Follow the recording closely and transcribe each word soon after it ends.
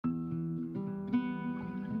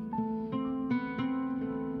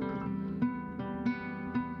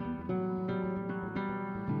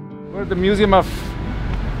We're at the Museum of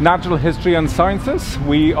Natural History and Sciences.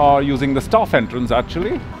 We are using the staff entrance,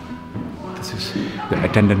 actually. This is the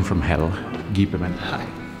attendant from hell, Guy Piment. Hi.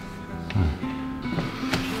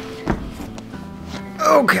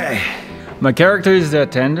 Okay. My character is the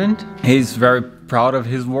attendant. He's very proud of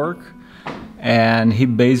his work, and he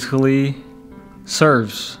basically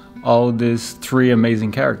serves all these three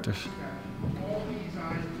amazing characters.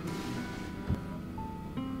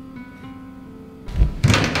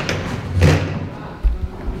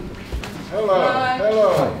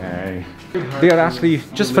 Hello. Hey. They had actually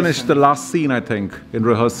just finished the last scene, I think, in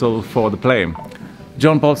rehearsal for the play.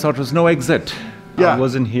 Jean-Paul Sartre's No Exit. I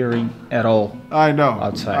wasn't hearing at all. I know.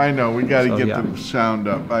 Outside. I know. We got to get the sound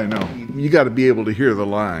up. I know. You got to be able to hear the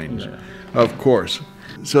lines, of course.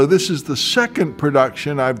 So this is the second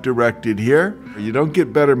production I've directed here. You don't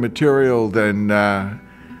get better material than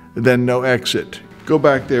No Exit. Go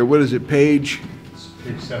back there. What is it? Page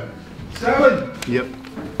 7. 7. Yep.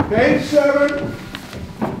 Page 7.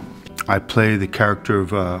 I play the character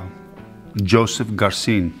of Joseph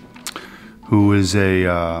Garcin, who is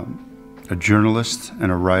a journalist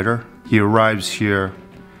and a writer. He arrives here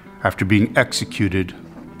after being executed,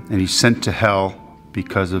 and he's sent to hell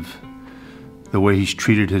because of the way he's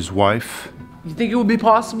treated his wife. You think it would be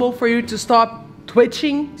possible for you to stop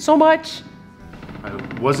twitching so much? I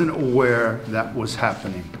wasn't aware that was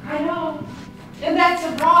happening. I know. And that's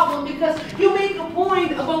a problem because you make a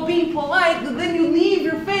point about being polite, but then you leave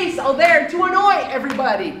your face out there to annoy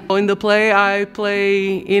everybody. In the play, I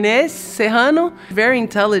play Inez Serrano. Very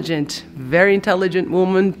intelligent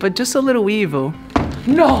woman, but just a little evil.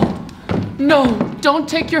 No, don't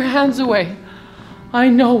take your hands away. I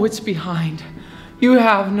know what's behind. You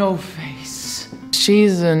have no face.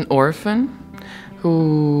 She's an orphan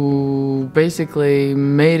who basically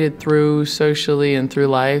made it through socially and through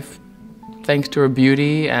life thanks to her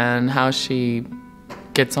beauty and how she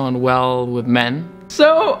gets on well with men.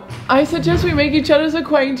 So, I suggest we make each other's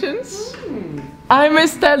acquaintance. I'm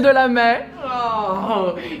Estelle de la Mer.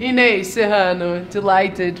 Oh, Inez Serrano,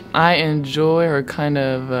 delighted. I enjoy her kind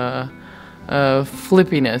of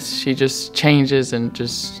flippiness. She just changes and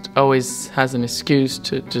just always has an excuse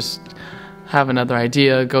to just have another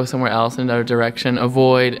idea, go somewhere else in another direction,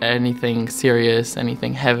 avoid anything serious,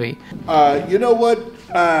 anything heavy. You know what?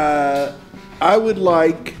 I would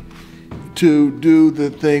like to do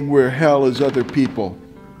the thing where hell is other people.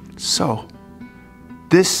 So,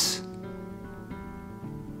 this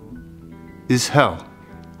is hell.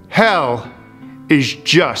 Hell is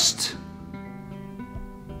just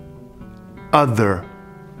other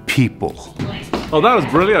people. Oh, that was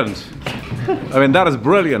brilliant. I mean, that is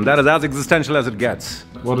brilliant. That is as existential as it gets.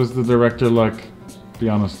 What is the director like? Be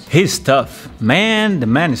honest. He's tough. Man, the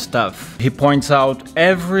man is tough. He points out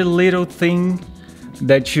every little thing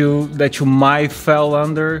that you might fall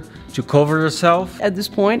under to cover yourself. At this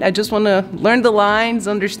point, I just want to learn the lines,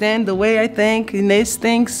 understand the way I think, Inez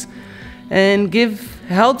thinks, and give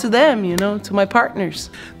hell to them, you know, to my partners.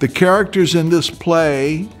 The characters in this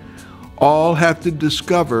play all have to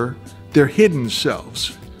discover their hidden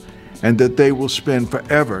selves, and that they will spend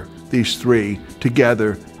forever, these three,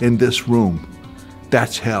 together in this room.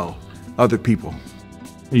 That's hell. Other people.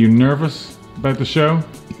 Are you nervous about the show?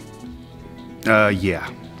 Yeah.